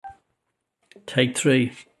Take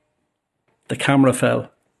 3. The camera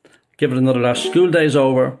fell. Give it another lash. School day's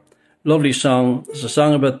over. Lovely song. It's a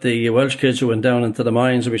song about the Welsh kids who went down into the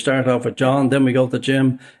mines. We start off with John, then we go to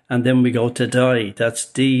Jim, and then we go to Dai. That's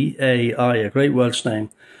D-A-I, a great Welsh name.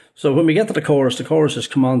 So when we get to the chorus is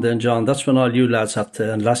 "Come on then, John." That's when all you lads have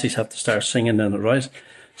to, and lassies have to start singing in it, right?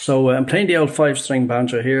 So I'm playing the old 5-string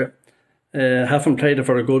banjo here. Haven't played it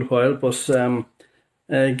for a good while, but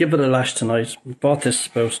give it a lash tonight. Bought this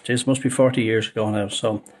must be 40 years ago now,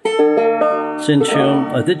 so it's in tune.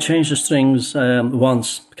 I did change the strings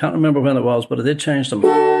once. Can't remember when it was, but I did change them.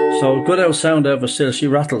 So good old sound out of it still. She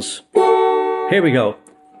rattles. Here we go.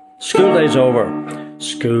 School day's over.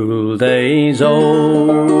 School day's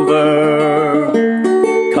over.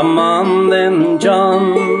 Come on then,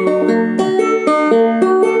 John.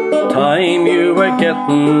 Time you were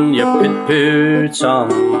getting your pit boots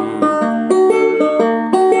on.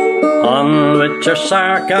 On with your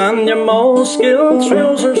sark and your moleskin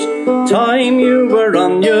trousers. Time you were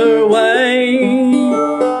on your way.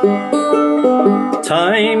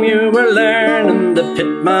 Time you were learning the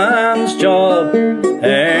pitman's job,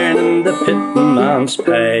 earning the pitman's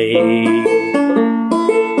pay.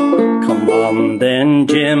 Come on then,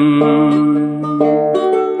 Jim,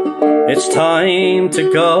 it's time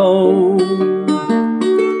to go.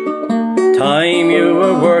 Time you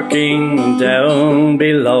were working down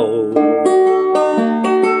below.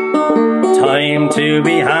 Time to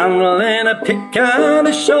be handling a pick and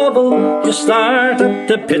a shovel. You start at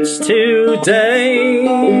the pits today.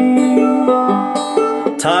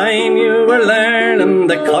 Time you were learning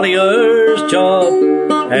the collier's job,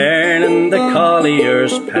 earning the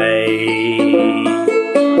collier's pay.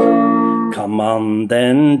 Come on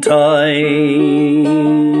then, Ty,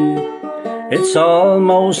 it's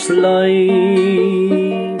almost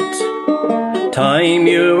light. Time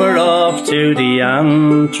you were off to the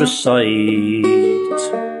anthracite.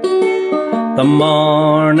 The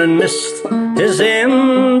morning mist is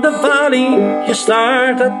in the valley. You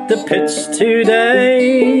start at the pits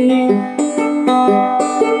today.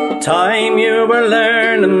 Time you were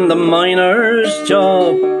learning the miner's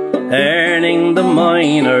job, earning the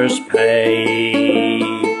miner's pay.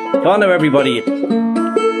 Come on now, everybody.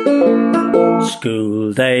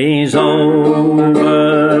 School day's over.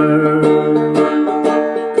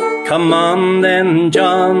 Come on then,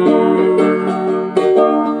 John.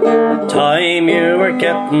 Time you were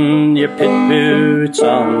getting your pit boots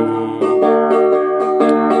on.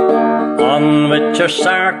 On with your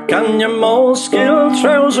sark and your moleskin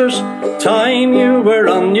trousers. Time you were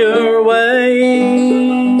on your way.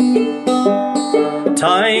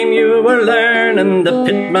 Time you were learning the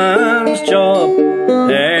pitman's job,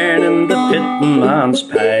 earning the pitman's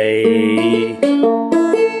pay.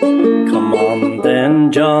 Come on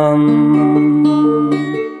then, John.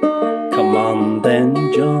 Come on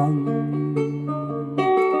then, John.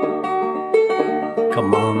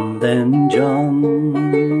 Come on then, John.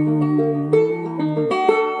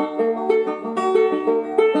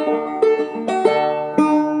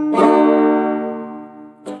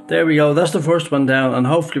 There we go. That's the first one down, and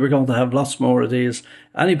hopefully we're going to have lots more of these.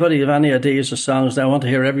 Anybody have any ideas of songs? I want to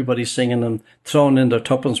hear everybody singing and throwing in their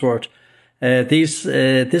tuppence worth.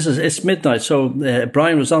 It's midnight. So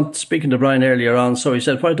Brian was on speaking to Brian earlier on. So he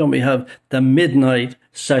said, why don't we have the midnight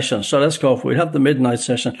session? So let's go. We'll have the midnight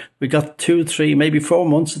session. We got 2, 3, maybe 4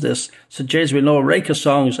 months of this. So Jays, we'll know a rake of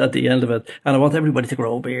songs at the end of it. And I want everybody to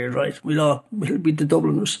grow a beard, right? We'll be the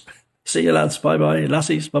Dubliners. See you lads. Bye bye.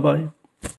 Lassies. Bye bye.